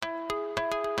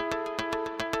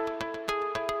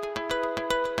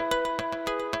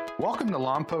Welcome to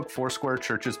Lompoc Foursquare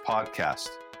Church's podcast.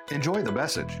 Enjoy the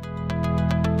message.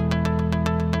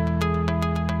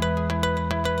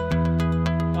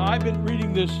 I've been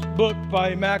reading this book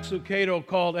by Max Lucado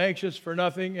called Anxious for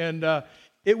Nothing, and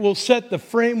it will set the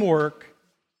framework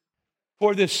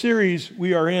for this series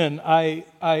we are in.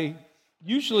 I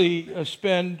usually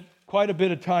spend quite a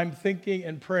bit of time thinking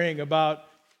and praying about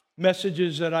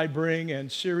messages that I bring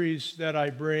and series that I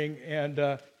bring,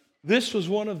 and this was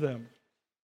one of them.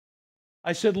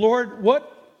 I said, Lord,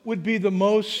 what would be the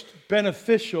most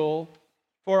beneficial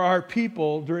for our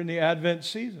people during the Advent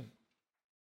season?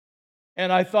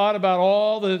 And I thought about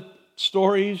all the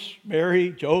stories,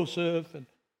 Mary, Joseph, and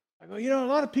I go, a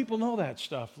lot of people know that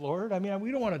stuff, Lord. I mean,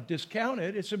 we don't want to discount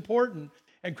it. It's important.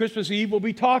 And Christmas Eve, we'll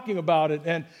be talking about it.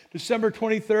 And December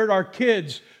 23rd, our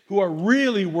kids who are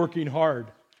really working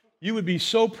hard. You would be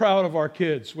so proud of our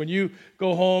kids when you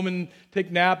go home and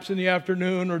take naps in the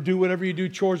afternoon or do whatever you do,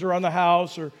 chores around the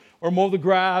house or mow the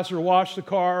grass or wash the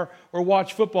car or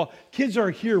watch football. Kids are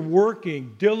here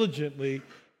working diligently,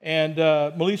 and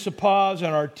Melissa Paz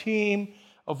and our team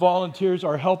of volunteers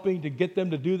are helping to get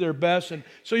them to do their best. And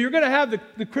so you're going to have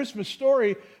the Christmas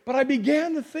story, but I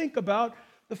began to think about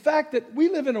the fact that we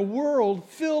live in a world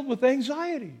filled with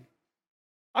anxiety.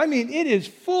 I mean, it is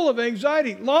full of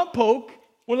anxiety. Lompoc,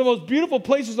 one of the most beautiful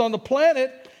places on the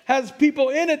planet, has people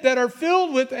in it that are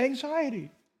filled with anxiety.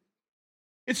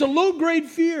 It's a low-grade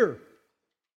fear,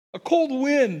 a cold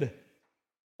wind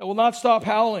that will not stop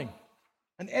howling,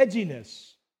 an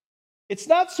edginess. It's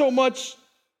not so much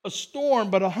a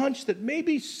storm, but a hunch that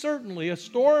maybe certainly a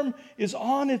storm is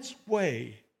on its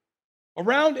way.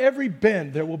 Around every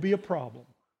bend, there will be a problem.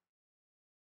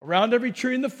 Around every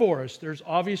tree in the forest, there's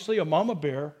obviously a mama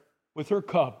bear with her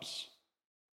cubs.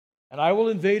 And I will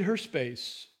invade her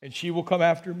space, and she will come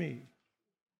after me.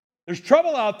 There's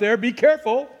trouble out there. Be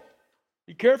careful.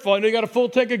 Be careful. I know you got a full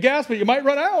tank of gas, but you might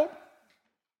run out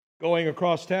going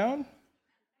across town.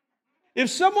 If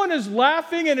someone is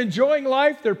laughing and enjoying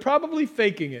life, they're probably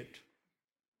faking it.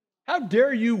 How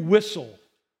dare you whistle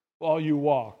while you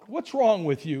walk? What's wrong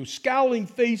with you? Scowling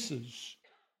faces.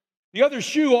 The other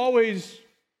shoe always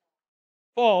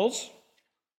falls.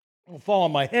 It'll fall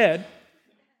on my head.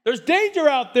 There's danger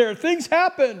out there. Things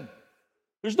happen.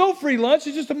 There's no free lunch.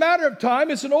 It's just a matter of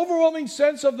time. It's an overwhelming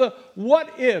sense of the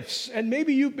what ifs. And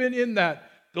maybe you've been in that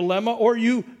dilemma, or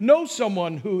you know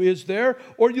someone who is there,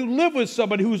 or you live with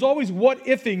somebody who's always what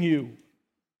ifing you.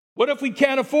 What if we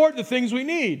can't afford the things we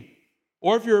need?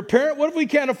 Or if you're a parent, what if we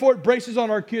can't afford braces on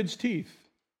our kids' teeth?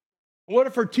 What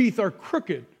if her teeth are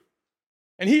crooked?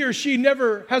 And he or she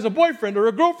never has a boyfriend or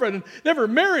a girlfriend and never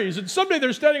marries. And someday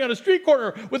they're standing on a street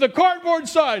corner with a cardboard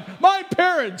sign. My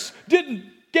parents didn't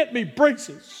get me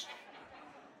braces.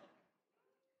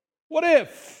 What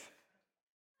if?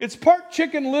 It's part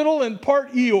Chicken Little and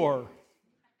part Eeyore.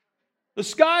 The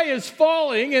sky is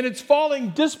falling, and it's falling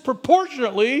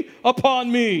disproportionately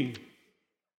upon me.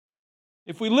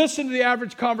 If we listen to the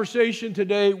average conversation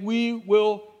today, we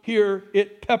will hear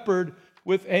it peppered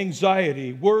with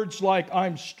anxiety. Words like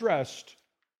I'm stressed,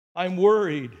 I'm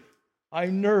worried,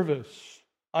 I'm nervous,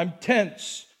 I'm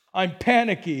tense, I'm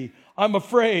panicky, I'm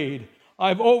afraid,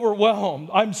 I'm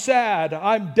overwhelmed, I'm sad,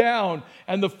 I'm down,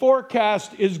 and the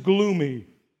forecast is gloomy.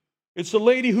 It's the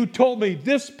lady who told me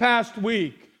this past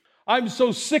week, I'm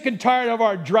so sick and tired of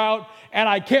our drought, and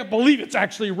I can't believe it's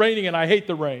actually raining, and I hate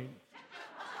the rain.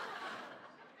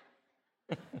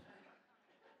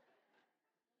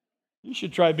 You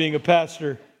should try being a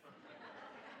pastor.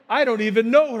 I don't even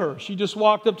know her. She just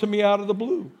walked up to me out of the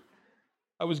blue.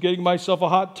 I was getting myself a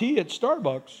hot tea at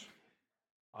Starbucks.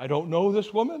 I don't know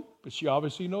this woman, but she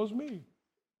obviously knows me.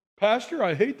 Pastor,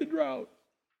 I hate the drought,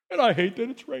 and I hate that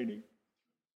it's raining.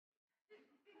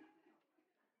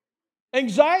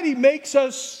 Anxiety makes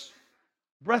us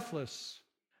breathless.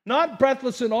 Not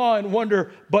breathless in awe and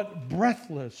wonder, but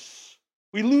breathless.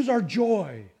 We lose our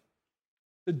joy.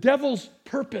 The devil's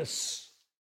purpose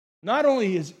not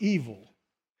only is evil,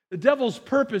 the devil's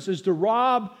purpose is to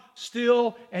rob,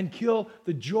 steal, and kill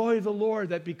the joy of the Lord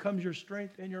that becomes your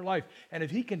strength in your life. And if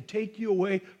he can take you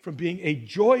away from being a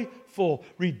joyful,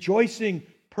 rejoicing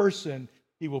person,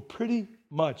 he will pretty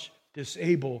much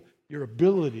disable your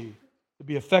ability to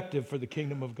be effective for the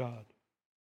kingdom of God.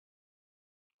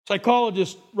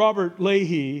 Psychologist Robert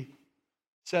Leahy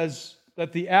says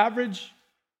that the average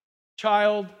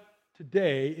child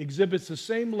today exhibits the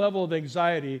same level of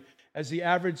anxiety as the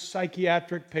average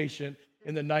psychiatric patient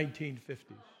in the 1950s.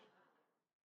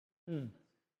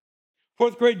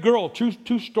 Fourth grade girl,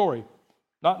 true story.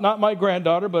 Not my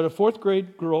granddaughter, but a fourth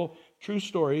grade girl, true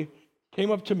story, came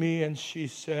up to me and she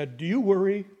said, "Do you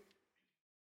worry?"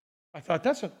 I thought,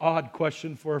 that's an odd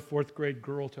question for a fourth grade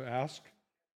girl to ask.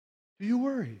 Do you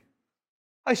worry?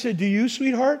 I said, do you,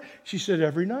 sweetheart? She said,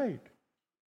 every night.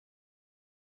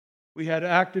 We had an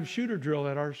active shooter drill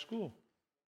at our school.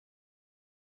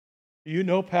 Do you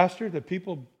know, Pastor, that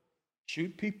people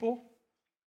shoot people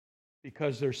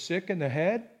because they're sick in the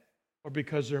head or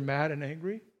because they're mad and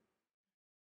angry?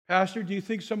 Pastor, do you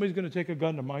think somebody's going to take a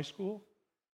gun to my school?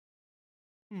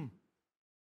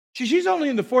 She's only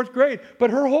in the fourth grade, but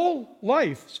her whole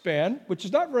life span, which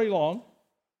is not very long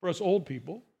for us old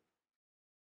people,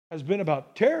 has been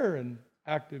about terror and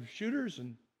active shooters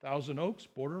and Thousand Oaks,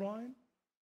 borderline.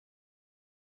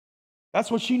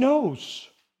 That's what she knows.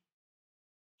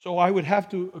 So I would have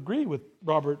to agree with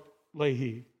Robert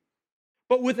Leahy.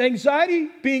 But with anxiety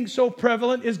being so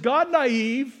prevalent, is God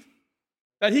naive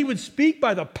that he would speak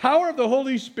by the power of the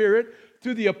Holy Spirit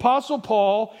through the Apostle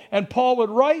Paul, and Paul would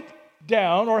write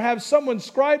down or have someone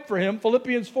scribe for him,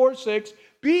 Philippians 4:6,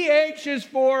 be anxious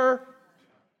for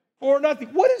nothing.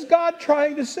 What is God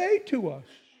trying to say to us?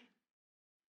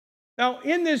 Now,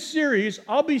 in this series,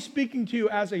 I'll be speaking to you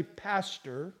as a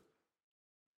pastor,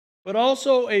 but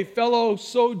also a fellow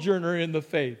sojourner in the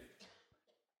faith.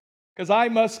 Because I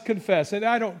must confess, and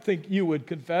I don't think you would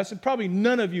confess, and probably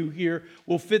none of you here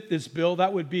will fit this bill.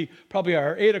 That would be probably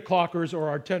our 8 o'clockers or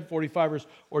our 10:45ers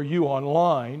or you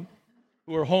online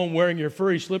who are home wearing your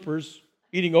furry slippers,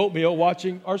 eating oatmeal,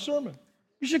 watching our sermon.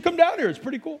 You should come down here. It's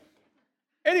pretty cool.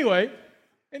 Anyway,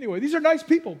 these are nice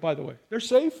people, by the way. They're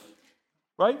safe,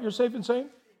 right? You're safe and sane?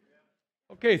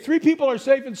 Okay, 3 people are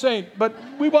safe and sane, but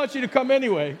we want you to come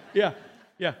anyway. Yeah.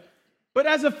 But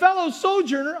as a fellow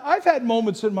sojourner, I've had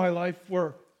moments in my life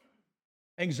where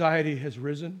anxiety has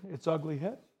risen its ugly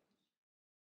head.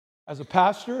 As a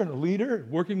pastor and a leader,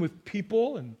 working with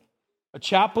people and a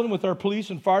chaplain with our police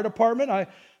and fire department,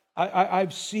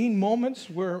 I've seen moments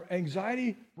where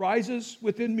anxiety rises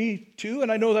within me too,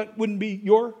 and I know that wouldn't be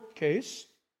your case.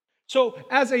 So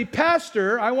as a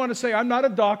pastor, I want to say I'm not a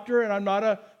doctor and I'm not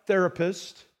a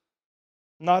therapist,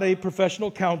 not a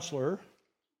professional counselor.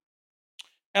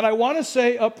 And I want to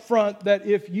say up front that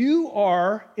if you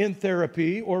are in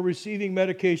therapy or receiving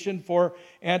medication for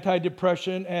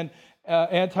antidepressant and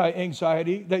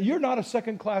anti-anxiety, that you're not a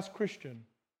second-class Christian.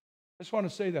 I just want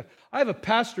to say that. I have a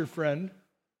pastor friend,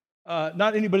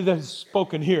 not anybody that has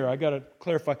spoken here, I got to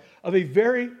clarify, of a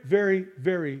very, very,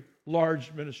 very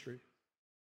large ministry.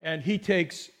 And he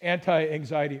takes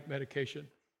anti-anxiety medication.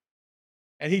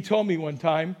 And he told me one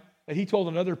time that he told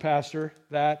another pastor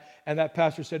that, and that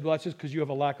pastor said, well, that's just because you have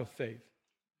a lack of faith.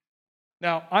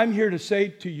 Now, I'm here to say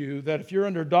to you that if you're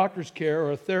under a doctor's care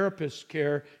or a therapist's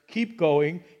care, keep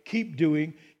going, keep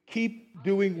doing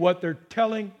what they're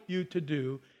telling you to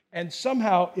do. And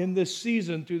somehow in this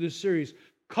season, through this series,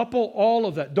 couple all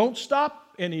of that. Don't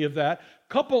stop any of that.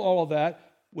 Couple all of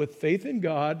that with faith in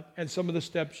God and some of the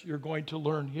steps you're going to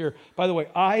learn here. By the way,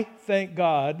 I thank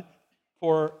God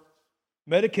for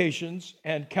medications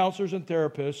and counselors and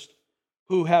therapists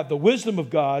who have the wisdom of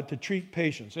God to treat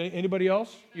patients. Anybody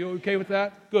else? You okay with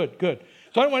that? Good.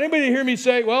 So I don't want anybody to hear me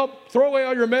say, well, throw away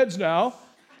all your meds now,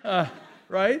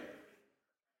 right?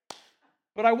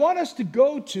 But I want us to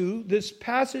go to this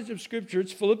passage of Scripture.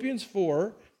 It's Philippians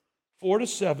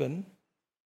 4:4-7,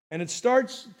 and it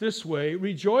starts this way: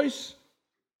 rejoice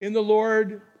in the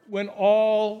Lord when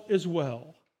all is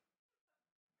well.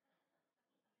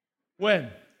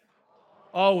 When?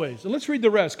 Always. And let's read the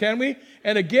rest, can we?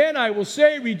 And again, I will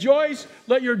say, rejoice.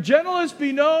 Let your gentleness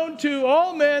be known to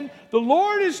all men. The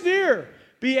Lord is near.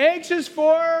 Be anxious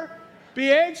for,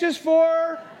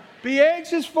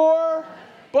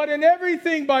 but in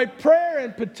everything by prayer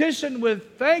and petition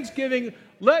with thanksgiving,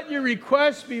 let your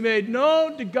requests be made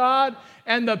known to God,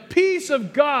 and the peace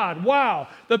of God,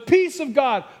 the peace of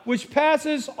God, which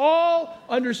passes all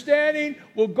understanding,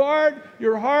 will guard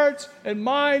your hearts and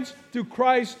minds through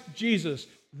Christ Jesus.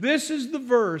 This is the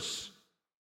verse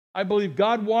I believe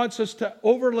God wants us to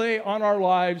overlay on our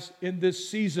lives in this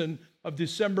season of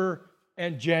December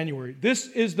and January. This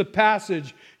is the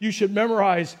passage you should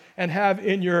memorize and have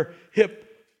in your hip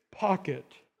pocket.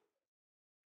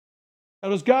 Now,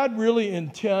 does God really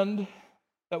intend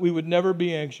that we would never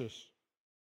be anxious?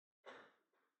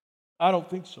 I don't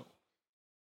think so.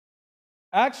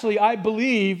 Actually, I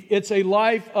believe it's a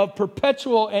life of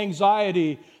perpetual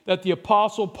anxiety that the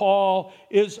Apostle Paul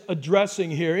is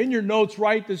addressing here. In your notes,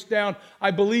 write this down.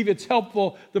 I believe it's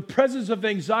helpful. The presence of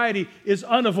anxiety is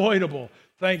unavoidable.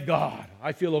 Thank God.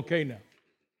 I feel okay now.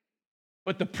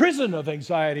 But the prison of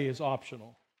anxiety is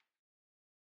optional.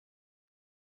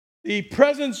 The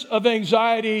presence of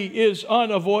anxiety is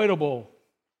unavoidable,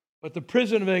 but the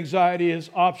prison of anxiety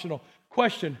is optional.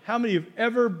 Question, how many have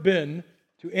ever been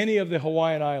to any of the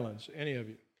Hawaiian Islands? Any of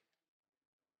you?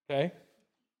 Okay?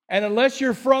 And unless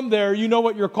you're from there, you know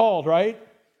what you're called, right?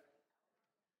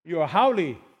 You're a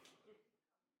haole.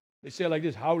 They say it like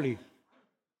this, haole.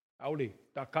 Haole.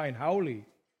 That kind, haole.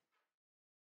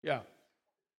 Yeah.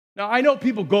 Now, I know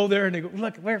people go there and they go,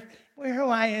 look, we're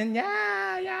Hawaiian.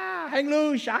 Yeah. Hang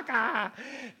loose, shaka.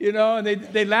 And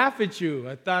they laugh at you.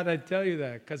 I thought I'd tell you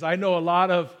that because I know a lot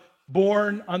of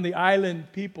born on the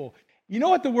island people. You know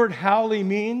what the word haole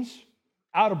means?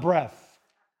 Out of breath.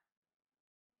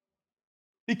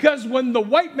 Because when the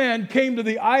white man came to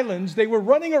the islands, they were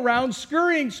running around,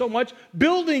 scurrying so much,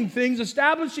 building things,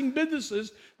 establishing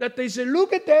businesses, that they said,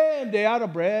 look at them, they're out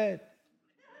of breath.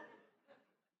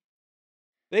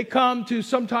 They come to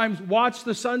sometimes watch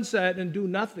the sunset and do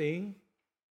nothing,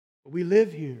 but we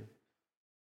live here.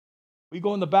 We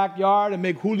go in the backyard and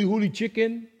make huli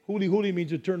chicken. Huli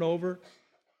means to turn over.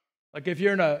 Like if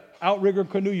you're in an outrigger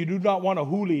canoe, you do not want a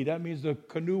huli. That means the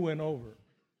canoe went over.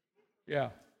 Yeah.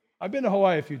 I've been to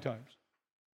Hawaii a few times.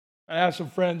 I have some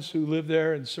friends who live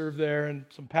there and serve there and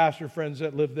some pastor friends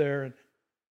that live there.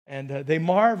 And they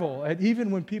marvel at even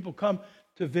when people come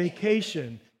to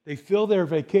vacation, they fill their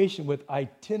vacation with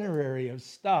itinerary of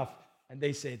stuff. And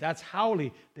they say, that's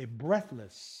haole. They're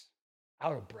breathless,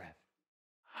 out of breath.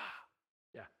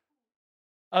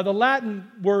 Yeah. The Latin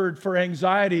word for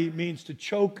anxiety means to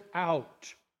choke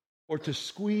out or to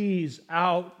squeeze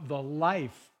out the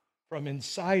life from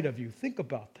inside of you. Think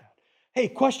about that. Hey,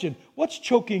 question, what's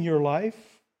choking your life?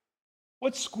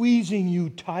 What's squeezing you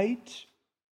tight?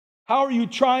 How are you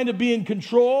trying to be in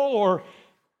control or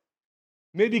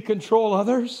maybe control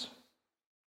others?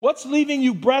 What's leaving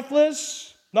you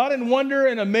breathless, not in wonder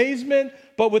and amazement,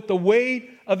 but with the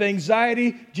weight of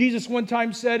anxiety? Jesus one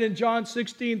time said in John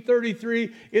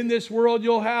 16:33, in this world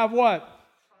you'll have what?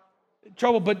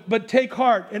 Trouble, but take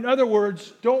heart. In other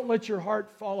words, don't let your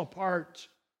heart fall apart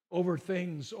over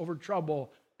things, over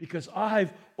trouble, because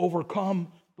I've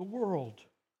overcome the world.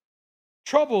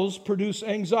 Troubles produce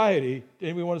anxiety.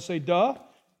 Anybody want to say duh?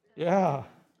 Yeah.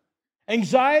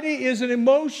 Anxiety is an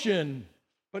emotion,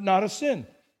 but not a sin.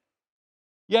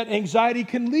 Yet anxiety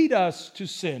can lead us to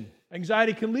sin.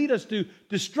 Anxiety can lead us to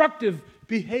destructive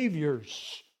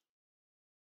behaviors.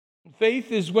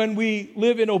 Faith is when we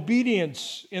live in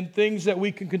obedience in things that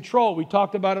we can control. We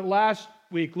talked about it last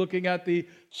week looking at the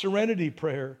serenity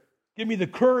prayer. Give me the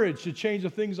courage to change the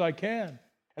things I can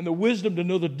and the wisdom to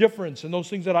know the difference in those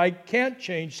things that I can't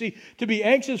change. See, to be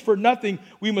anxious for nothing,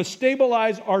 we must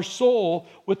stabilize our soul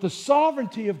with the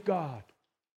sovereignty of God.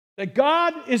 That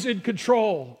God is in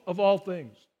control of all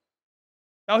things.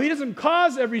 Now, He doesn't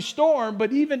cause every storm,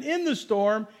 but even in the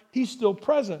storm, He's still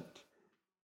present.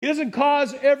 He doesn't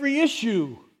cause every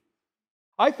issue.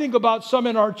 I think about some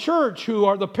in our church who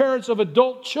are the parents of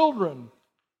adult children.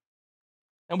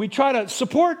 And we try to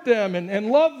support them and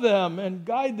love them and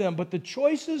guide them. But the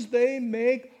choices they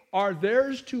make are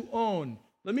theirs to own.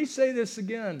 Let me say this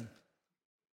again.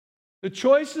 The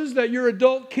choices that your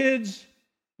adult kids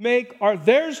make are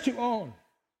theirs to own.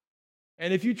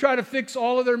 And if you try to fix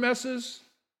all of their messes,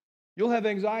 you'll have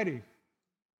anxiety.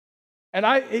 And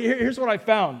here's what I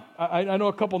found. I know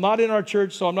a couple, not in our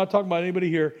church, so I'm not talking about anybody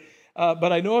here.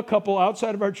 But I know a couple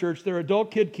outside of our church, their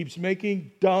adult kid keeps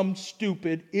making dumb,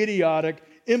 stupid, idiotic,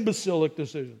 imbecilic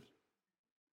decisions.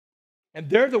 And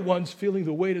they're the ones feeling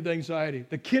the weight of the anxiety.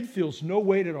 The kid feels no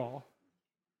weight at all.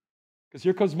 Because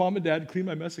here comes mom and dad to clean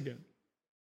my mess again.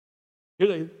 Here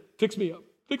they fix me up,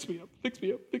 fix me up, fix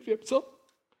me up, fix me up.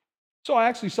 So I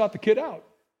actually sought the kid out.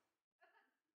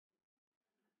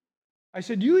 I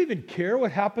said, do you even care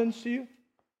what happens to you?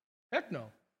 Heck no.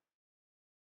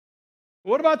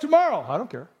 What about tomorrow? I don't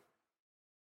care.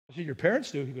 I said, your parents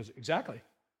do. He goes, exactly.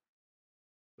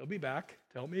 They'll be back.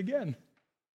 Tell me again.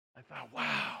 I thought,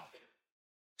 wow.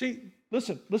 See,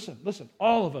 listen.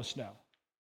 All of us now.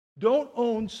 Don't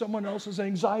own someone else's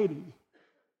anxiety.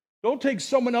 Don't take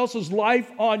someone else's life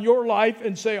on your life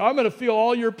and say, I'm going to feel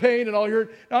all your pain and all your...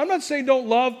 Now, I'm not saying don't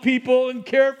love people and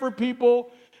care for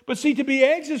people. But see, to be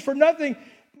anxious for nothing,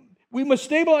 we must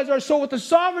stabilize our soul with the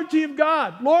sovereignty of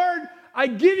God. Lord, I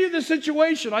give you the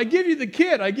situation. I give you the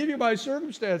kid. I give you my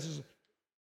circumstances.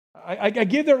 I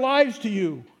give their lives to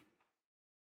you.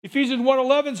 Ephesians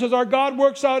 1:11 says, our God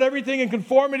works out everything in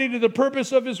conformity to the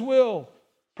purpose of His will.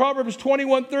 Proverbs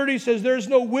 21:30 says, there's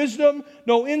no wisdom,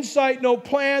 no insight, no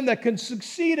plan that can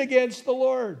succeed against the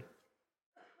Lord.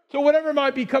 So whatever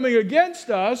might be coming against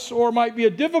us or might be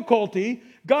a difficulty,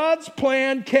 God's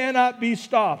plan cannot be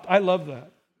stopped. I love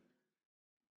that.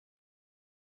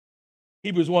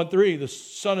 Hebrews 1:3, the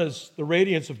sun is the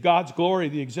radiance of God's glory,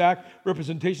 the exact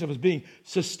representation of his being,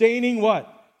 sustaining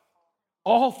what?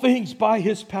 All things by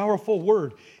his powerful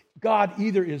word. God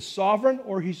either is sovereign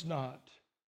or he's not.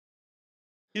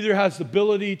 He either has the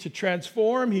ability to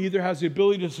transform, he either has the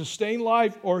ability to sustain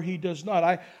life, or he does not.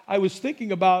 I was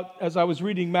thinking about, as I was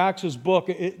reading Max's book,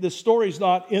 the story's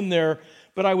not in there,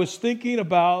 but I was thinking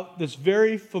about this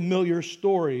very familiar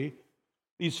story.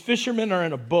 These fishermen are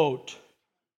in a boat.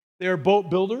 They are boat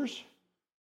builders.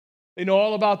 They know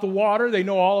all about the water. They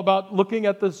know all about looking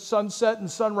at the sunset and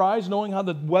sunrise, knowing how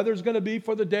the weather's going to be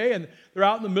for the day, and they're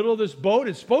out in the middle of this boat.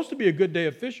 It's supposed to be a good day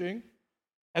of fishing.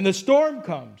 And the storm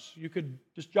comes. You could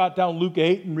just jot down Luke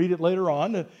 8 and read it later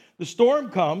on. The storm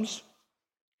comes,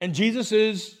 and Jesus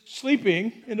is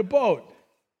sleeping in a boat.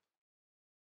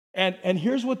 And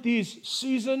here's what these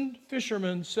seasoned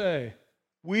fishermen say.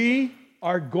 We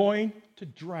are going to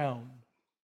drown.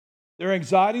 Their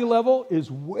anxiety level is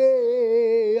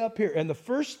way up here. And the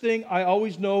first thing I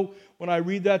always know when I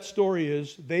read that story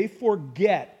is they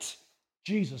forget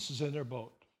Jesus is in their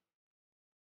boat.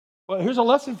 Well, here's a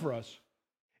lesson for us.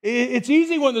 It's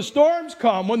easy when the storms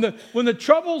come, when the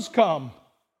troubles come.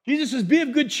 Jesus says, be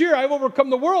of good cheer, I've overcome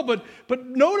the world. But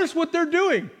notice what they're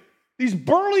doing. These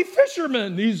burly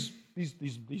fishermen, these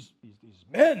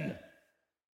men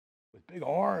with big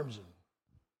arms,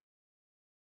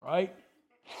 right?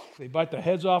 They bite the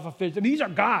heads off of fish. And these are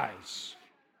guys.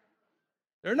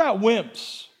 They're not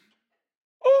wimps.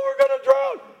 Oh, we're going to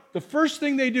drown. The first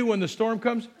thing they do when the storm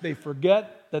comes, they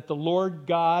forget that the Lord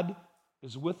God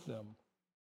is with them.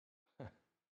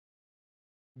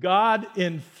 God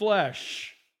in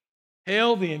flesh.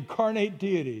 Hail the incarnate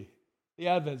deity, the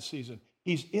Advent season.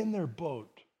 He's in their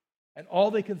boat. And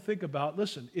all they can think about,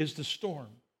 listen, is the storm.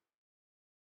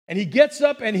 And he gets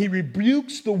up and he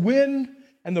rebukes the wind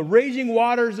and the raging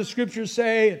waters, the scriptures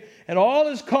say, and all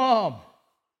is calm.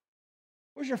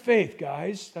 Where's your faith,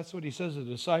 guys? That's what he says to the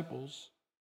disciples.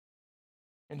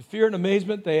 In fear and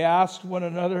amazement, they asked one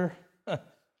another,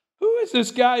 who is this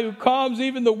guy who calms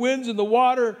even the winds and the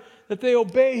water that they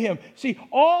obey him? See,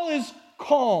 all is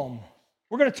calm.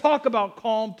 We're going to talk about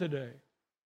calm today.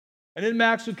 And in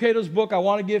Max Lucado's book, I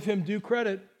want to give him due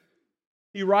credit.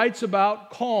 He writes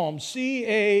about calm,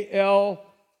 C-A-L-M,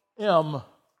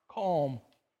 calm.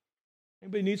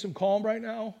 Anybody need some calm right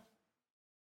now?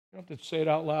 You don't have to say it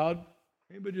out loud.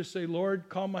 Anybody just say, Lord,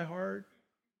 calm my heart.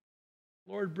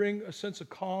 Lord, bring a sense of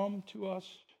calm to us.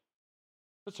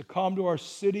 A sense of calm to our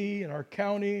city and our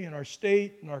county and our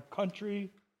state and our country.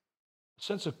 A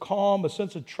sense of calm, a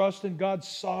sense of trust in God's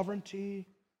sovereignty.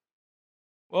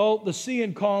 Well, the C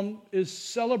in calm is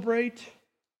celebrate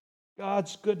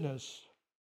God's goodness.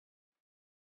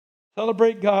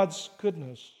 Celebrate God's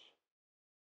goodness.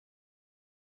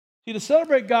 See, to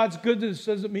celebrate God's goodness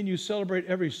doesn't mean you celebrate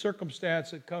every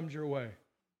circumstance that comes your way.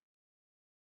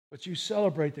 But you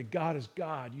celebrate that God is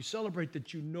God. You celebrate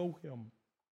that you know him.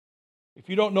 If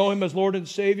you don't know him as Lord and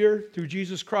Savior through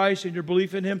Jesus Christ and your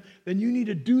belief in him, then you need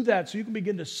to do that so you can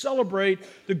begin to celebrate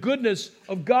the goodness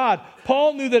of God.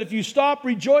 Paul knew that if you stopped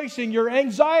rejoicing, your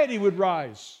anxiety would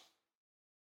rise.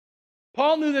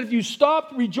 Paul knew that if you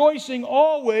stopped rejoicing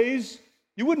always,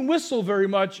 you wouldn't whistle very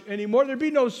much anymore. There'd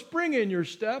be no spring in your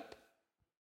step.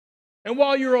 And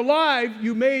while you're alive,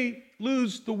 you may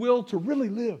lose the will to really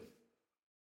live,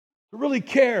 to really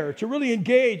care, to really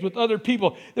engage with other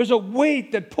people. There's a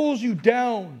weight that pulls you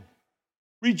down.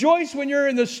 Rejoice when you're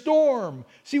in the storm.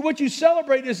 See, what you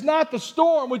celebrate is not the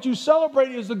storm. What you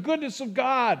celebrate is the goodness of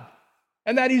God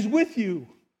and that he's with you.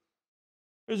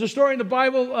 There's a story in the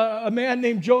Bible, a man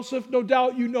named Joseph. No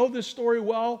doubt you know this story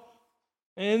well.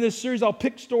 And in this series, I'll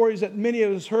pick stories that many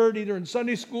of us heard either in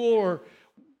Sunday school or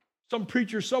some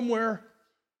preacher somewhere.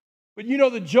 But you know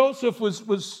that Joseph was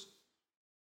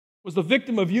the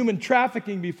victim of human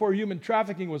trafficking before human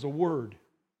trafficking was a word.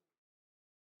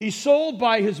 He's sold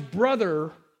by his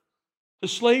brother to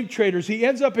slave traders. He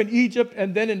ends up in Egypt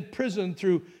and then in prison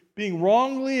through being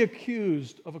wrongly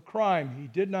accused of a crime he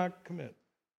did not commit.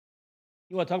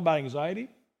 You want to talk about anxiety?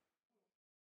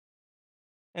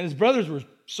 And his brothers were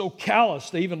so callous,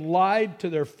 they even lied to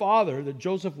their father that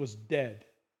Joseph was dead.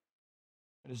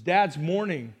 And his dad's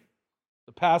mourning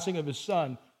the passing of his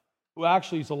son, who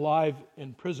actually is alive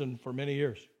in prison for many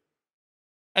years.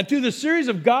 And through the series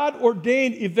of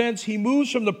God-ordained events, he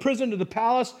moves from the prison to the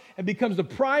palace and becomes the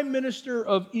prime minister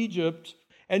of Egypt.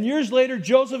 And years later,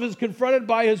 Joseph is confronted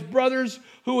by his brothers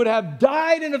who would have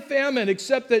died in a famine,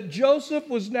 except that Joseph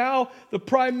was now the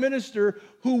prime minister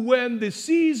who, when the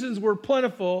seasons were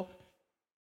plentiful,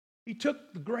 he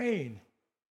took the grain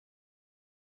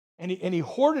and he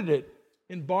hoarded it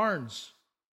in barns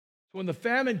So when the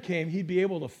famine came, he'd be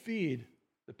able to feed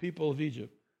the people of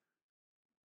Egypt.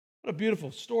 What a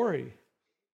beautiful story.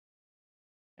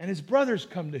 And his brothers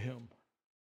come to him.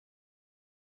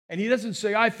 And he doesn't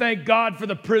say, I thank God for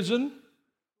the prison.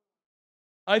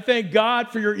 I thank God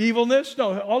for your evilness.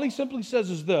 No, all he simply says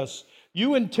is this: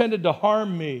 you intended to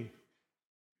harm me,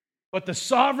 but the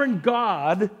sovereign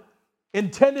God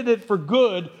intended it for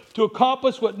good to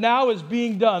accomplish what now is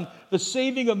being done, the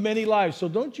saving of many lives. So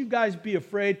don't you guys be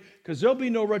afraid, because there'll be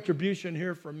no retribution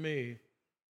here from me.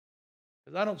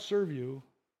 Because I don't serve you.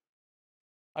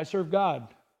 I serve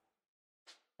God.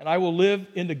 And I will live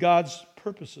into God's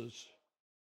purposes.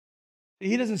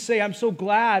 He doesn't say, I'm so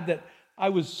glad that I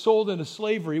was sold into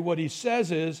slavery. What he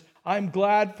says is, I'm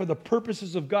glad for the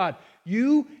purposes of God.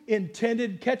 You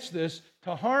intended, catch this,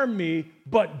 to harm me,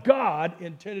 but God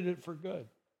intended it for good.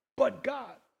 But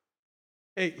God.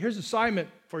 Hey, here's an assignment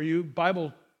for you,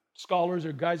 Bible scholars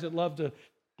or gals that love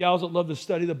to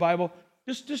study the Bible.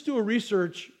 Just do a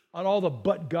research on all the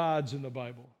but gods in the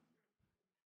Bible.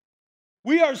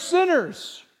 We are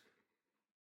sinners,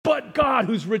 but God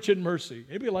who's rich in mercy.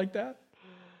 Anybody like that?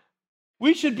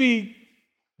 We should be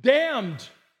damned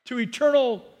to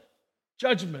eternal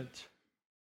judgment.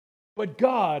 But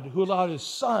God, who allowed his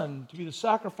Son to be the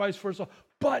sacrifice for us all.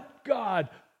 But God,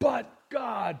 but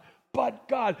God, but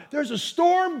God. There's a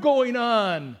storm going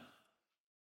on.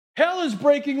 Hell is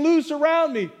breaking loose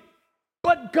around me.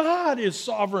 But God is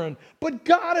sovereign. But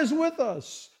God is with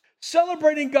us.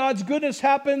 Celebrating God's goodness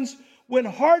happens when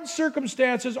hard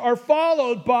circumstances are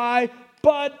followed by,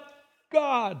 but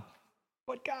God.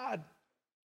 But God.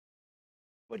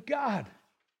 But God.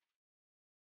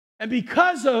 And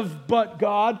because of but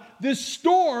God, this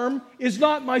storm is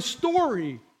not my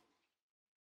story.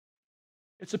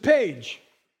 It's a page.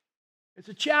 It's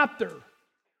a chapter.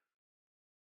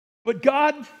 But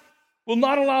God will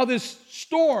not allow this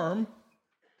storm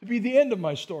to be the end of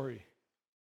my story.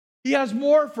 He has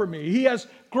more for me. He has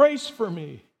grace for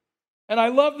me. And I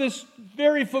love this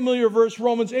very familiar verse,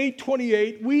 Romans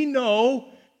 8:28. We know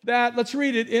that, let's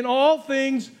read it, in all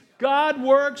things God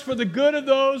works for the good of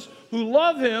those who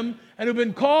love him and who've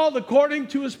been called according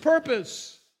to his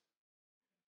purpose.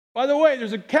 By the way,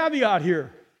 there's a caveat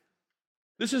here.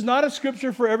 This is not a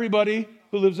scripture for everybody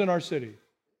who lives in our city.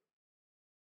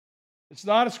 It's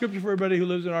not a scripture for everybody who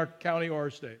lives in our county or our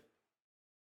state.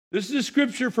 This is a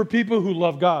scripture for people who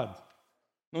love God.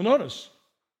 Now notice,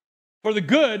 for the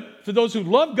good, for those who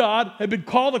love God, have been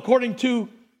called according to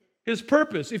his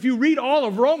purpose. If you read all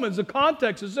of Romans, the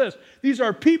context is this. These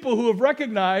are people who have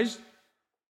recognized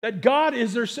that God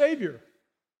is their Savior.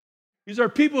 These are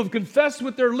people who have confessed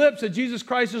with their lips that Jesus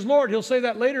Christ is Lord. He'll say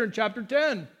that later in chapter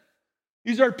 10.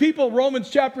 These are people, Romans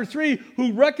chapter 3,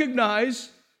 who recognize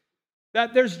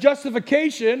that there's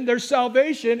justification, there's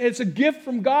salvation. It's a gift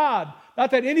from God,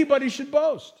 not that anybody should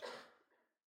boast.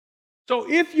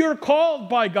 So if you're called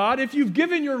by God, if you've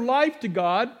given your life to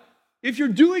God, if you're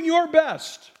doing your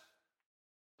best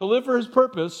to live for his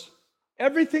purpose,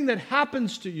 everything that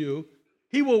happens to you,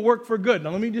 he will work for good. Now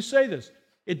let me just say this.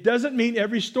 It doesn't mean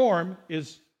every storm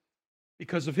is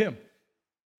because of him.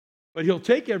 But he'll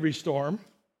take every storm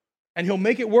and he'll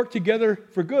make it work together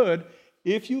for good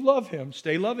if you love him.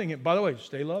 Stay loving him. By the way,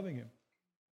 stay loving him.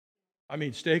 I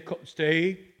mean,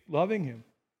 stay loving him.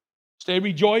 Stay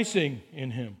rejoicing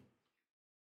in him.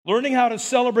 Learning how to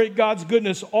celebrate God's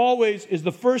goodness always is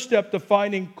the first step to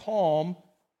finding calm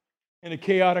in a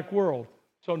chaotic world.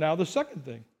 So now the second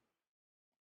thing.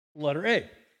 Letter A.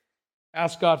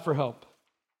 Ask God for help.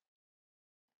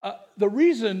 The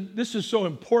reason this is so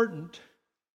important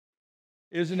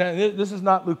is, and this is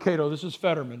not Lucado, this is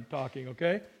Fetterman talking,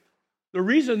 okay? The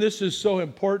reason this is so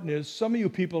important is some of you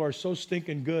people are so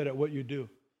stinking good at what you do.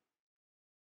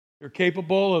 You're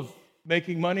capable of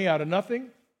making money out of nothing.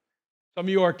 Some of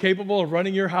you are capable of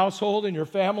running your household and your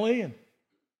family, and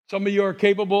some of you are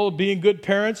capable of being good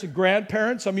parents and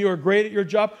grandparents. Some of you are great at your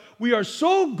job. We are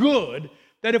so good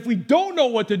that if we don't know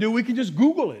what to do, we can just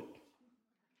Google it.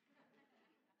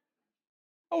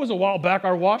 That was a while back.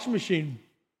 Our washing machine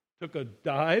took a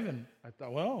dive, and I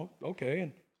thought, well, okay.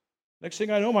 And next thing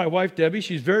I know, my wife, Debbie,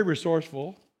 she's very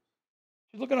resourceful.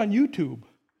 She's looking on YouTube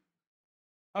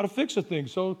how to fix a thing.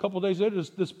 So a couple of days later,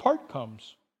 this part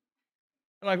comes.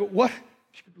 And I go, what?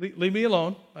 Leave me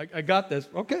alone. I got this.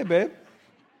 Okay, babe.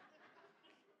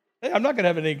 Hey, I'm not going to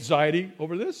have any anxiety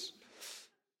over this.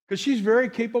 Because she's very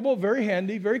capable, very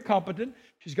handy, very competent.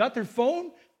 She's got their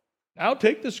phone. Now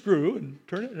take the screw and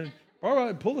turn it, and all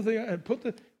right, pull the thing out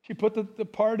and she put the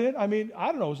part in. I mean, I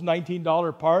don't know, it was a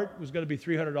 $19 part. It was going to be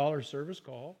 $300 service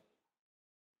call.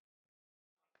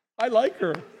 I like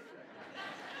her.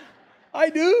 I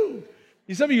do.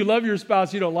 Some of you love your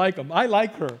spouse, you don't like them. I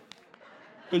like her.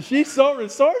 But she's so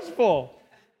resourceful.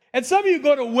 And some of you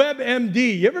go to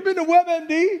WebMD. You ever been to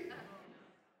WebMD?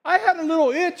 I had a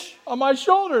little itch on my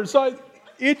shoulder, so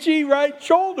itchy right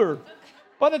shoulder.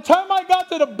 By the time I got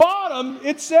to the bottom,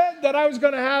 it said that I was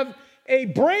going to have a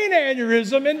brain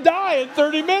aneurysm and die in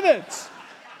 30 minutes.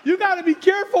 You got to be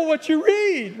careful what you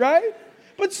read, right?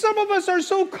 But some of us are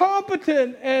so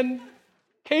competent and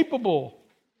capable.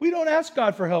 We don't ask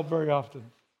God for help very often.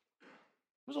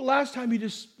 When was the last time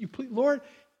you plead, Lord,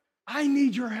 I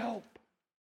need your help.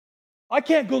 I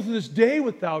can't go through this day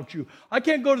without you. I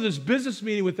can't go to this business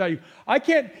meeting without you. I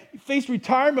can't face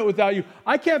retirement without you.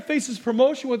 I can't face this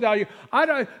promotion without you.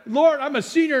 Lord, I'm a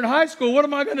senior in high school. What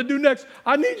am I going to do next?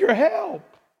 I need your help.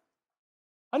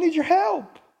 I need your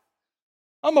help.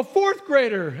 I'm a fourth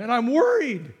grader, and I'm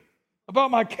worried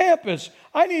about my campus.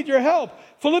 I need your help.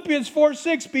 Philippians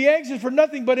 4:6, be anxious for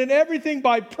nothing, but in everything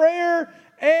by prayer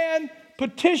and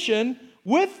petition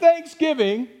with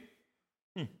thanksgiving.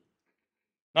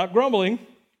 Not grumbling.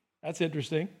 That's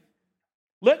interesting.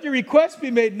 Let your requests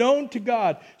be made known to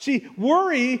God. See,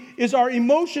 worry is our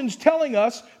emotions telling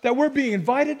us that we're being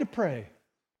invited to pray.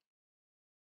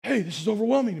 Hey, this is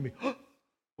overwhelming to me. What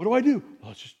do I do?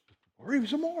 Well, let's just worry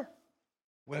some more.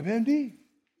 WebMD.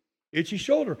 Itchy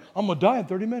shoulder. I'm going to die in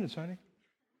 30 minutes, honey.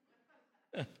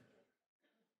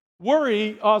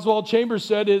 Worry, Oswald Chambers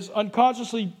said, is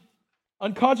unconscious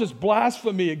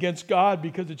blasphemy against God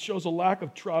because it shows a lack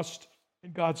of trust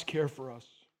in God's care for us.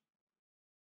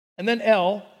 And then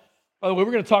L, by the way,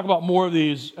 we're going to talk about more of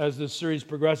these as this series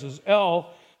progresses.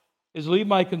 L is leave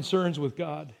my concerns with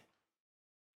God.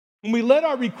 When we let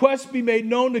our requests be made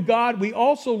known to God, we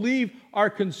also leave our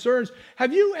concerns.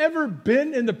 Have you ever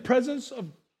been in the presence of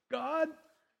God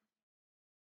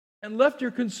and left your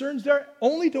concerns there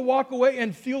only to walk away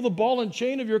and feel the ball and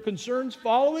chain of your concerns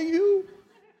following you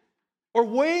or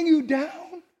weighing you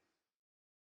down?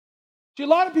 See, a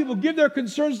lot of people give their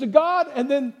concerns to God, and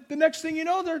then the next thing you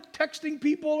know, they're texting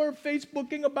people or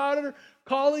Facebooking about it or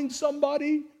calling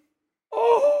somebody.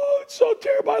 Oh, it's so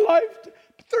terrible, my life.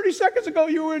 30 seconds ago,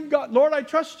 you were in God. Lord, I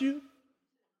trust you.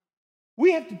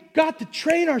 We have got to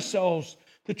train ourselves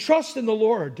to trust in the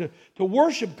Lord, to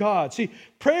worship God. See,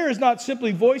 prayer is not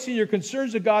simply voicing your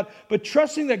concerns to God, but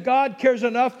trusting that God cares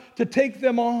enough to take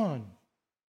them on.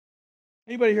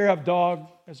 Anybody here have dog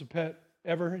as a pet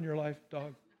ever in your life?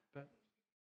 Dog?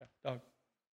 Dog.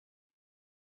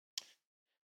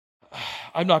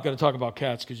 I'm not going to talk about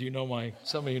cats because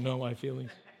some of you know my feelings.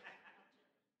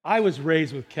 I was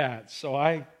raised with cats, so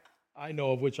I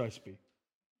know of which I speak.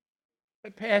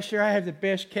 But Pastor, I have the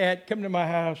best cat. Come to my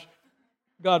house.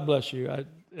 God bless you.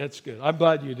 That's good. I'm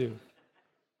glad you do.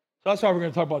 So that's why we're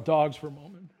going to talk about dogs for a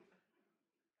moment.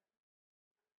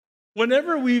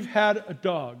 Whenever we've had a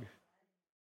dog,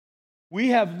 we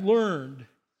have learned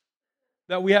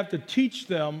that we have to teach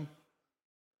them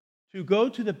to go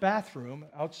to the bathroom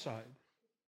outside.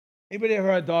 Anybody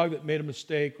ever had a dog that made a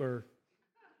mistake or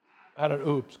had an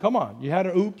oops? Come on, you had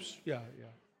an oops? Yeah.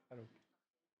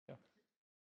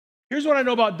 Here's what I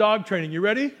know about dog training. You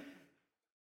ready?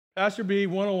 Pastor B,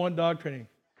 101 dog training.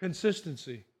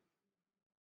 Consistency.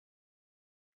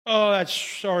 Oh, that's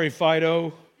sorry,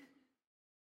 Fido.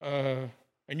 And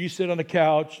you sit on the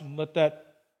couch and let that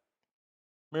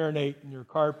marinate in your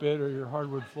carpet or your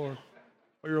hardwood floor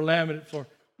or your laminate floor.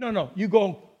 No, you go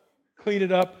and clean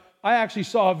it up. I actually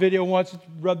saw a video once,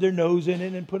 rub their nose in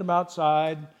it and put them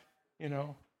outside,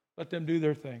 let them do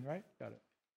their thing, right? Got it.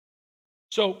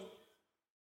 So,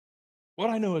 what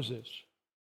I know is this: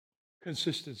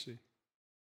 consistency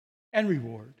and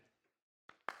reward.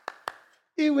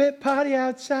 You went potty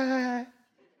outside.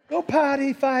 Go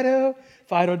potty, Fido.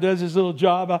 Fido does his little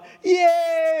job.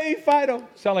 Yay, Fido.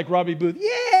 Sound like Robbie Booth.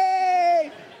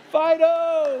 Yay,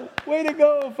 Fido. Way to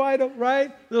go, Fido,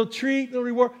 right? Little treat, little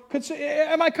reward.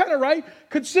 Am I kind of right?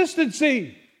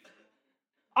 Consistency.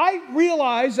 I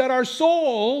realize that our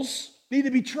souls need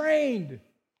to be trained.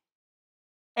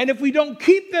 And if we don't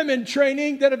keep them in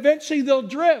training, then eventually they'll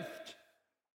drift.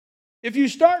 If you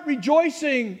start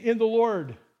rejoicing in the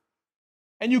Lord,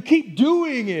 and you keep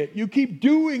doing it, you keep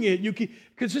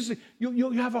consistently,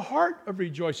 you'll have a heart of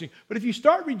rejoicing. But if you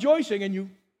start rejoicing and you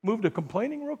move to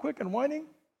complaining real quick and whining,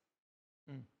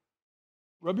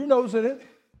 rub your nose in it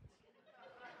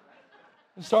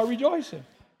and start rejoicing.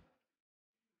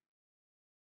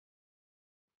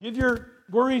 Give your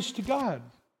worries to God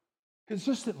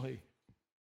consistently.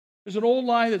 There's an old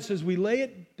line that says we lay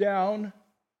it down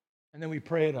and then we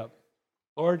pray it up.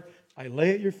 Lord, I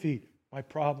lay at your feet my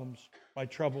problems, my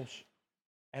troubles,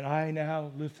 and I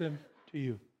now lift them to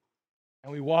you.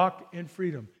 And we walk in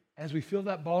freedom As we feel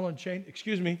that ball and chain,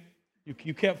 excuse me,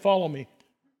 you can't follow me.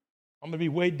 I'm going to be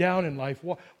weighed down in life.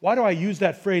 Why do I use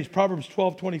that phrase? Proverbs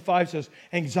 12:25 says,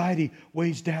 anxiety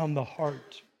weighs down the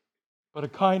heart, but a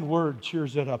kind word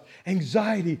cheers it up.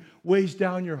 Anxiety weighs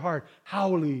down your heart.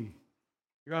 Howly,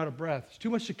 you're out of breath. It's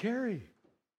too much to carry.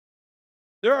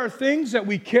 There are things that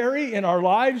we carry in our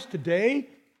lives today,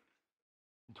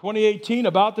 in 2018,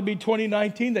 about to be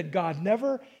 2019, that God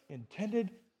never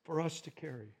intended for us to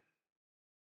carry.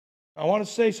 I want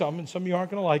to say something, and some of you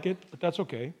aren't going to like it, but that's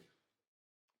okay.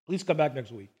 Please come back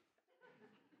next week.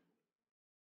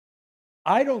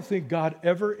 I don't think God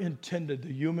ever intended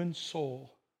the human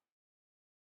soul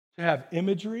to have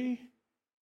imagery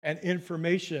and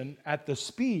information at the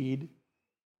speed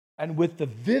and with the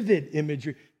vivid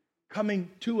imagery coming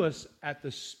to us at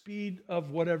the speed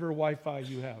of whatever Wi-Fi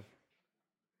you have.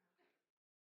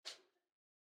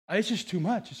 It's just too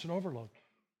much. It's an overload.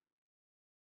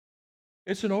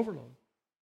 It's an overload.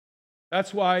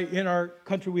 That's why in our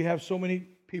country we have so many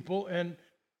people, and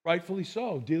rightfully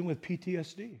so, dealing with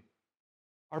PTSD.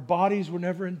 Our bodies were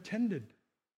never intended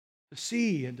to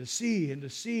see and to see and to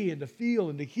see and to feel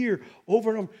and to hear over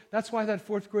and over. That's why that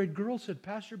fourth grade girl said,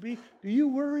 Pastor B, do you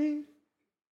worry?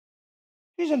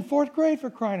 She's in fourth grade, for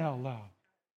crying out loud.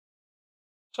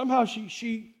 Somehow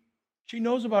she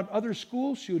knows about other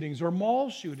school shootings or mall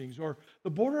shootings or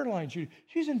the borderline shooting.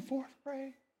 She's in fourth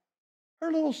grade.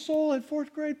 Her little soul in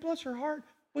fourth grade, bless her heart,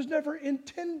 was never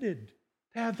intended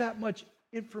to have that much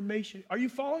information. Are you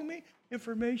following me?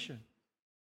 Information.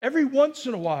 Every once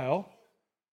in a while,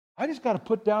 I just got to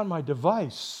put down my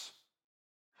device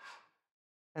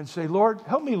and say, Lord,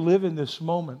 help me live in this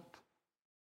moment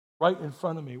right in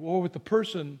front of me or with the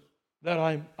person that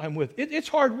I'm with. It's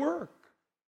hard work.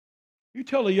 You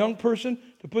tell a young person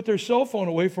to put their cell phone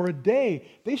away for a day,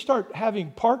 they start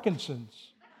having Parkinson's.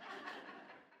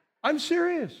 I'm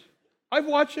serious. I've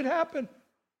watched it happen.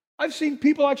 I've seen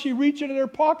people actually reach into their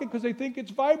pocket because they think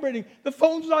it's vibrating. The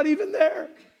phone's not even there.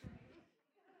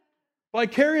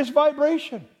 Vicarious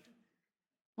vibration.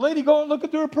 Lady going looking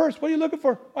through her purse. What are you looking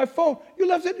for? My phone. You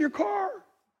left it in your car.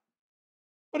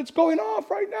 But it's going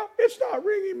off right now. It's not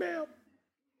ringing, ma'am.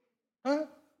 Huh?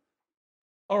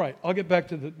 All right, I'll get back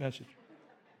to the message.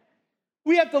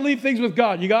 We have to leave things with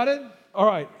God. You got it? All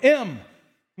right. M,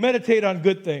 meditate on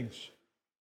good things.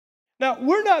 Now,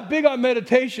 we're not big on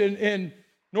meditation in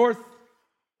North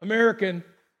American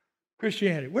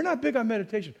Christianity. We're not big on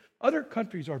meditation. Other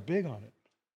countries are big on it.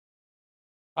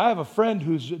 I have a friend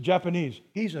who's Japanese.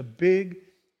 He's a big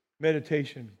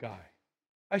meditation guy.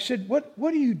 I said, what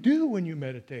do you do when you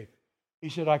meditate? He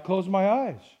said, I close my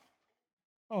eyes.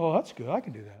 Oh, that's good. I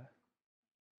can do that.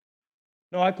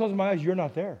 No, I close my eyes. You're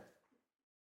not there.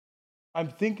 I'm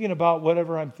thinking about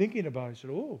whatever I'm thinking about. I said,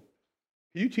 oh,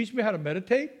 can you teach me how to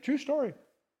meditate? True story.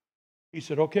 He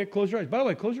said, okay, close your eyes. By the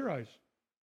way, close your eyes.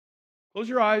 Close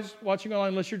your eyes, watching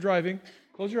online, unless you're driving.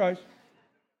 Close your eyes.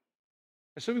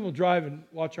 Some people drive and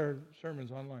watch our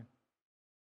sermons online.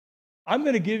 I'm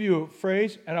going to give you a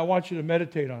phrase, and I want you to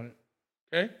meditate on it,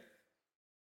 okay?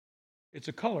 It's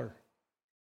a color.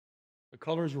 The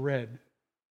color is red.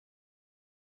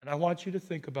 And I want you to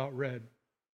think about red.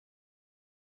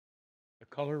 The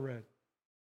color red.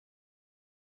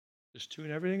 Just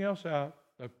tune everything else out.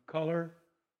 The color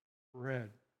red.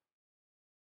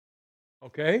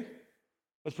 Okay?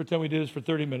 Let's pretend we did this for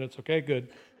 30 minutes. Okay, good.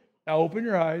 Now open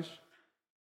your eyes.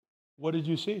 What did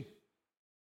you see?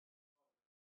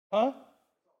 Huh?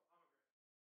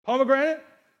 Pomegranate?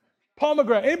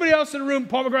 Pomegranate. Anybody else in the room,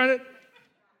 pomegranate?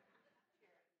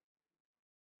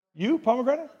 You,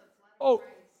 pomegranate? Oh,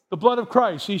 the blood of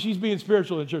Christ. See, she's being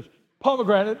spiritual in church.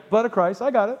 Pomegranate, blood of Christ. I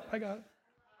got it.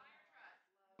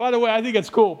 By the way, I think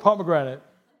it's cool, pomegranate.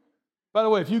 By the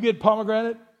way, if you get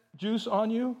pomegranate juice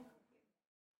on you,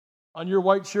 on your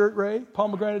white shirt, Ray,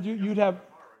 pomegranate juice, you'd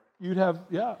have,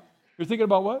 yeah. You're thinking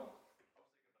about what?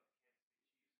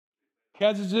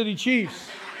 Kansas City Chiefs.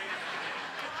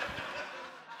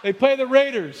 They play the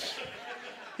Raiders.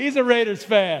 He's a Raiders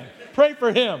fan. Pray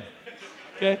for him.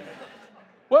 Okay?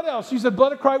 What else? You said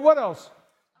blood of Christ. What else?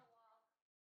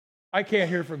 I can't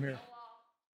hear from here.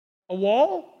 A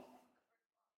wall?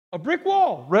 A brick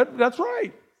wall. Red. That's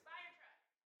right.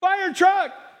 Fire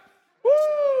truck.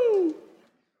 Woo!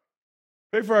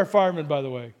 Pray for our firemen, by the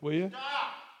way, will you? Stop.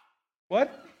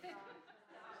 What?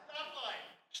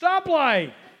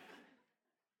 Stoplight.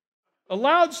 A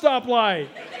loud stoplight.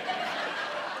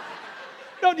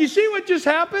 No, do you see what just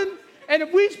happened? And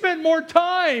if we spent more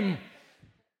time,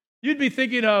 you'd be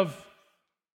thinking of,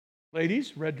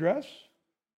 ladies, red dress,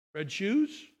 red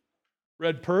shoes,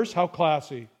 red purse, how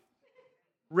classy.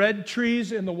 Red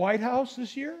trees in the White House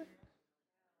this year.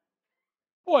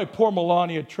 Boy, poor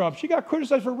Melania Trump. She got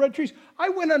criticized for red trees. I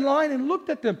went online and looked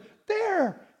at them.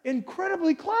 They're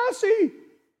incredibly classy.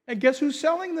 And guess who's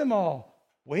selling them all?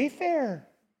 Wayfair.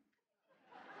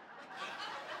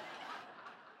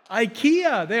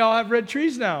 IKEA. They all have red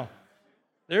trees now.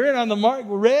 They're in on the market.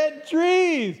 Red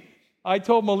trees. I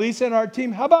told Melissa and our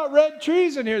team, how about red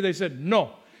trees in here? They said,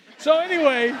 no. So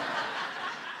anyway,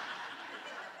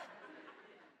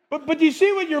 but you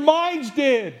see what your minds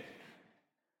did?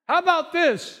 How about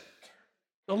this?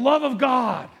 The love of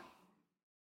God.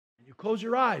 And you close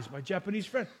your eyes, my Japanese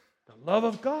friend. The love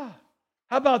of God.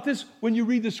 How about this when you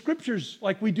read the scriptures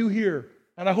like we do here?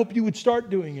 And I hope you would start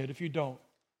doing it if you don't.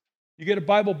 You get a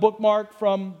Bible bookmark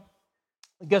from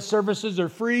guest services, they're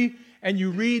free, and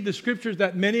you read the scriptures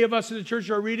that many of us in the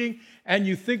church are reading, and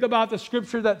you think about the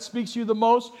scripture that speaks to you the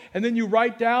most, and then you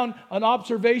write down an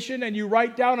observation and you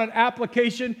write down an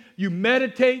application. You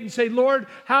meditate and say, Lord,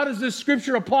 how does this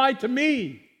scripture apply to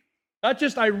me? Not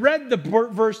just I read the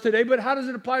verse today, but how does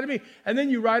it apply to me? And then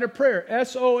you write a prayer,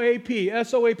 S-O-A-P,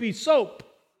 S-O-A-P, soap.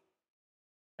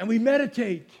 And we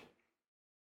meditate.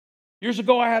 Years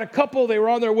ago, I had a couple, they were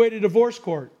on their way to divorce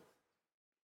court.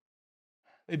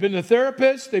 They've been to a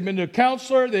therapist, they've been to a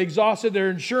counselor, they exhausted their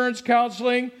insurance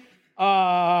counseling,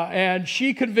 and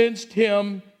she convinced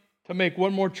him to make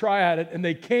one more try at it, and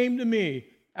they came to me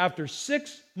after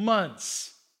 6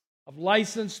 months of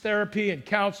licensed therapy and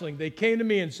counseling. They came to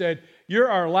me and said, you're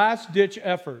our last-ditch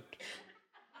effort.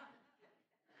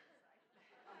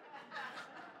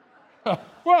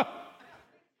 Well,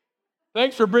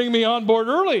 thanks for bringing me on board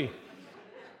early.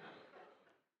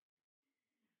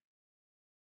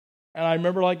 And I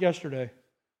remember like yesterday,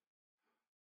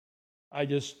 I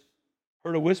just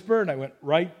heard a whisper and I went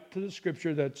right to the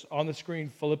scripture that's on the screen,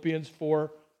 Philippians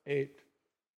 4:8.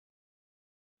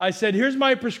 I said, here's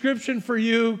my prescription for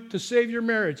you to save your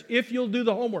marriage, if you'll do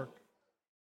the homework.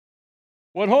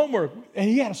 What homework? And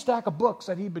he had a stack of books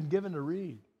that he'd been given to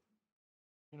read.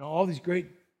 You know, all these great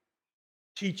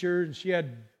teachers, and she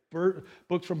had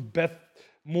books from Beth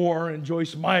Moore and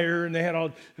Joyce Meyer, and they had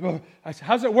all. I said,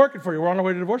 how's it working for you? We're on our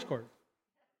way to divorce court.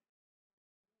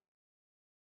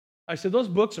 I said, those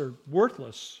books are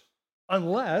worthless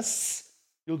unless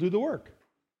you'll do the work.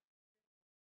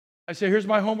 I said, here's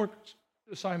my homework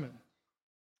assignment.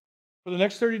 For the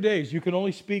next 30 days, you can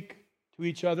only speak to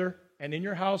each other, and in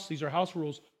your house, these are house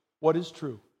rules, what is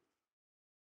true.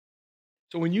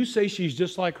 So when you say she's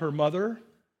just like her mother,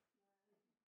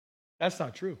 that's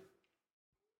not true.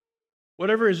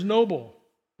 Whatever is noble.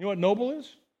 You know what noble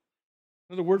is?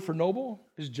 Another word for noble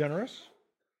is generous.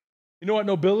 You know what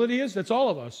nobility is? That's all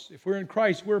of us. If we're in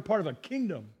Christ, we're a part of a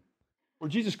kingdom where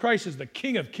Jesus Christ is the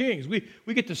King of Kings. We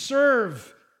get to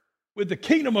serve with the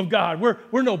kingdom of God.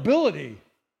 We're nobility.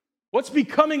 What's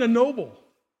becoming a noble?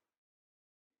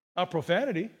 Not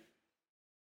profanity.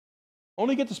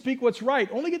 Only get to speak what's right.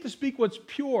 Only get to speak what's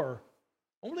pure.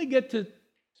 Only get to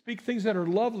speak things that are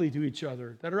lovely to each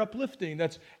other, that are uplifting,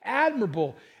 that's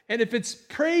admirable. And if it's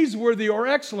praiseworthy or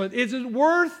excellent, is it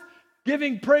worth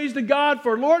giving praise to God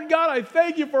for? Lord God, I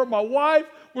thank you for my wife.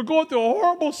 We're going through a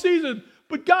horrible season,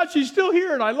 but God, she's still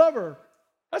here and I love her.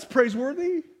 That's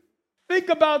praiseworthy. Think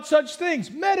about such things.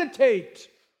 Meditate.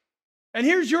 And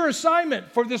here's your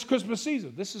assignment for this Christmas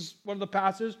season. This is one of the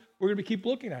passages we're going to keep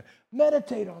looking at.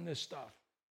 Meditate on this stuff.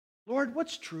 Lord,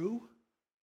 what's true?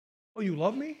 Oh, you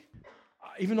love me?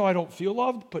 Even though I don't feel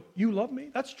loved, but you love me?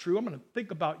 That's true. I'm going to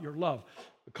think about your love.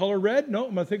 The color red? No,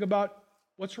 I'm going to think about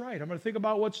what's right. I'm going to think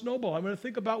about what's noble. I'm going to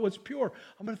think about what's pure.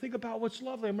 I'm going to think about what's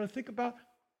lovely. I'm going to think about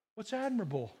what's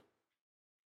admirable.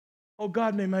 Oh,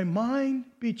 God, may my mind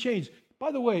be changed.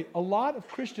 By the way, a lot of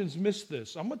Christians miss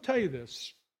this. I'm going to tell you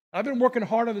this. I've been working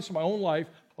hard on this in my own life.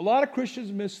 A lot of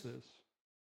Christians miss this.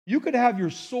 You could have your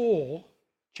soul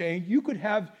changed. You could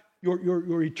have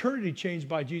your eternity changed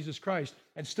by Jesus Christ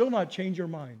and still not change your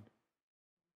mind.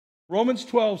 Romans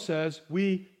 12 says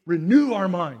we renew our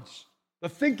minds, the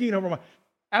thinking of our mind.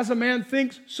 As a man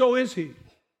thinks, so is he.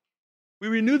 We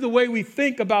renew the way we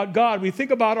think about God. We think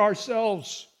about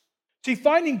ourselves. See,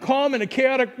 finding calm in a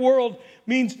chaotic world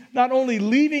means not only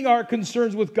leaving our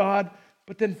concerns with God,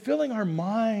 but then filling our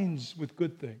minds with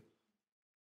good things.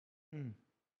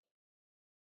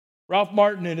 Ralph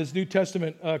Martin, in his New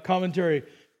Testament commentary,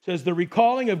 says, the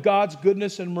recalling of God's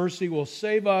goodness and mercy will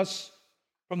save us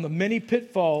from the many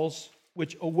pitfalls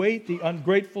which await the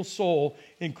ungrateful soul,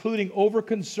 including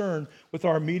overconcern with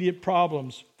our immediate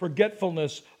problems,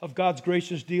 forgetfulness of God's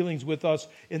gracious dealings with us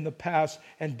in the past,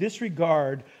 and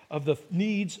disregard of the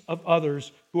needs of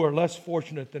others who are less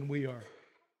fortunate than we are.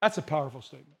 That's a powerful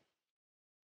statement.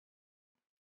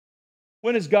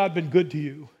 When has God been good to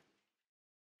you?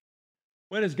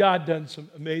 When has God done some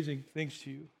amazing things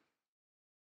to you?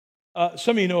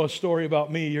 Some of you know a story about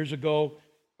me. Years ago,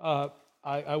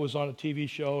 I was on a TV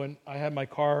show, and I had my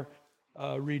car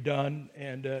redone,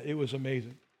 and it was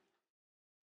amazing.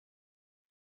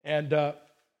 And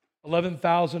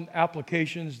 11,000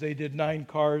 applications. They did 9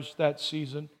 cars that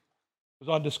season. It was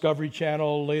on Discovery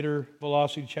Channel, later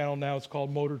Velocity Channel. Now it's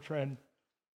called Motor Trend.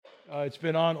 It's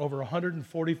been on over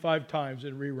 145 times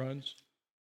in reruns.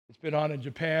 It's been on in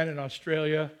Japan and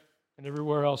Australia and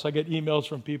everywhere else. I get emails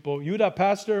from people, "You that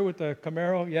pastor with the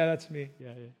Camaro?" "Yeah, that's me."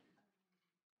 Yeah.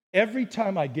 Every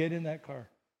time I get in that car,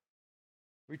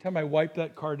 every time I wipe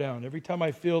that car down, every time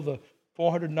I feel the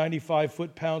 495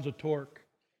 foot-pounds of torque,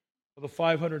 or the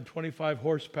 525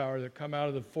 horsepower that come out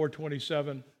of the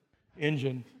 427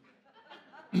 engine.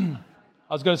 I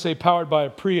was going to say powered by a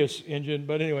Prius engine,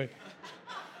 but anyway.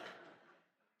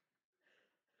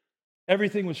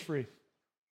 Everything was free.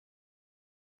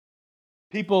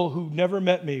 People who never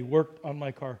met me worked on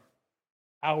my car.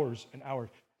 Hours and hours.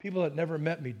 People that never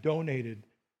met me donated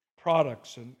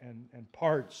products and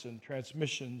parts and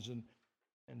transmissions and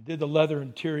did the leather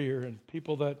interior, and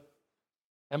people that,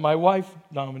 and my wife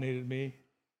nominated me.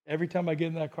 Every time I get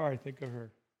in that car, I think of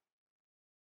her.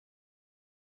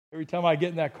 Every time I get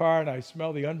in that car and I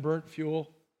smell the unburnt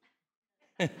fuel,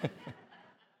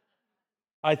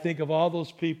 I think of all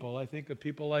those people. I think of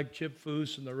people like Chip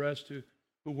Foose and the rest who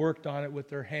worked on it with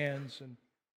their hands. And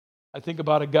I think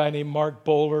about a guy named Mark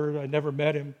Bowler. I never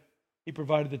met him. He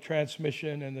provided the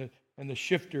transmission and the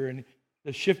shifter and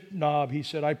the shift knob. He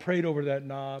said, "I prayed over that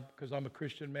knob because I'm a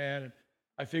Christian man, and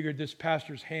I figured this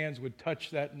pastor's hands would touch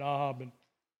that knob." And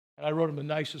I wrote him the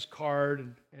nicest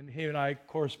card, and he and I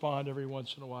correspond every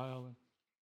once in a while. And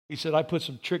he said, "I put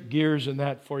some trick gears in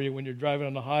that for you when you're driving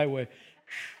on the highway.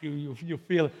 You'll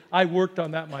feel it." I worked on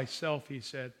that myself, he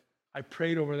said. I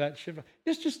prayed over that shift.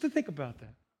 Just to think about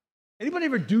that. Anybody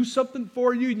ever do something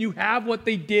for you and you have what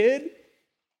they did?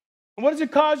 And what does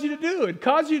it cause you to do? It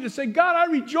causes you to say, "God, I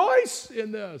rejoice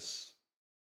in this."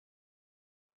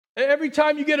 Every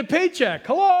time you get a paycheck,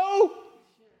 hello?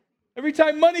 Every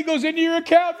time money goes into your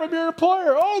account from your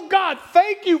employer, "Oh, God,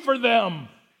 thank you for them."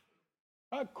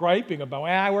 Not griping about,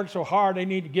 "I worked so hard, they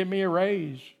need to give me a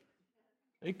raise."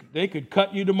 They could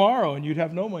cut you tomorrow and you'd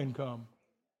have no income.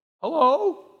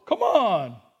 Hello? Come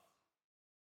on.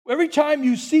 Every time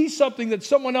you see something that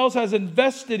someone else has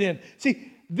invested in.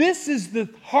 See, this is the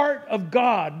heart of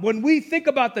God. When we think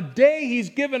about the day He's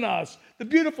given us, the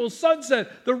beautiful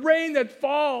sunset, the rain that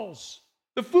falls,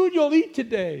 the food you'll eat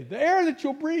today, the air that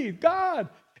you'll breathe. God,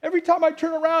 every time I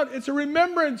turn around, it's a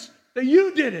remembrance that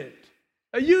you did it,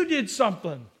 that you did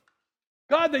something.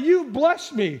 God, that you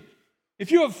blessed me.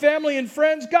 If you have family and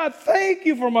friends, God, thank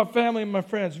you for my family and my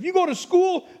friends. If you go to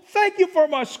school, thank you for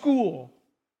my school.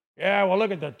 "Yeah, well,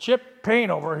 look at the chip paint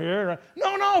over here."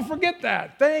 No, forget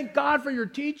that. Thank God for your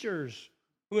teachers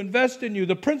who invest in you,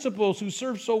 the principals who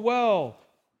serve so well.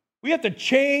 We have to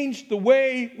change the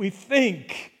way we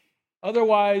think.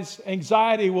 Otherwise,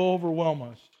 anxiety will overwhelm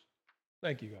us.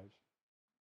 Thank you, guys.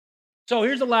 So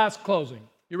here's the last closing.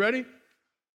 You ready?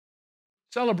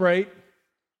 Celebrate.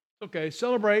 Okay,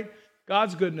 celebrate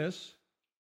God's goodness.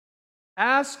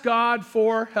 Ask God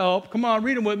for help. Come on,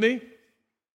 read them with me.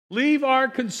 Leave our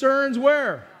concerns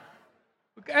where?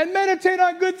 And meditate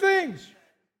on good things.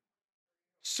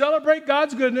 Celebrate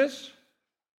God's goodness.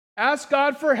 Ask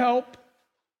God for help.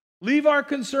 Leave our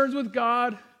concerns with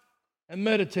God. And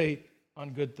meditate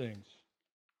on good things.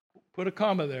 Put a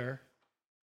comma there.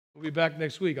 We'll be back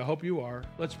next week. I hope you are.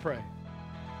 Let's pray.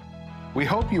 We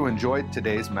hope you enjoyed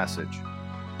today's message.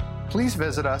 Please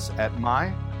visit us at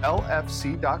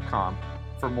mylfc.com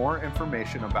for more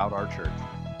information about our church.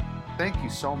 Thank you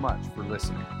so much for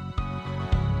listening.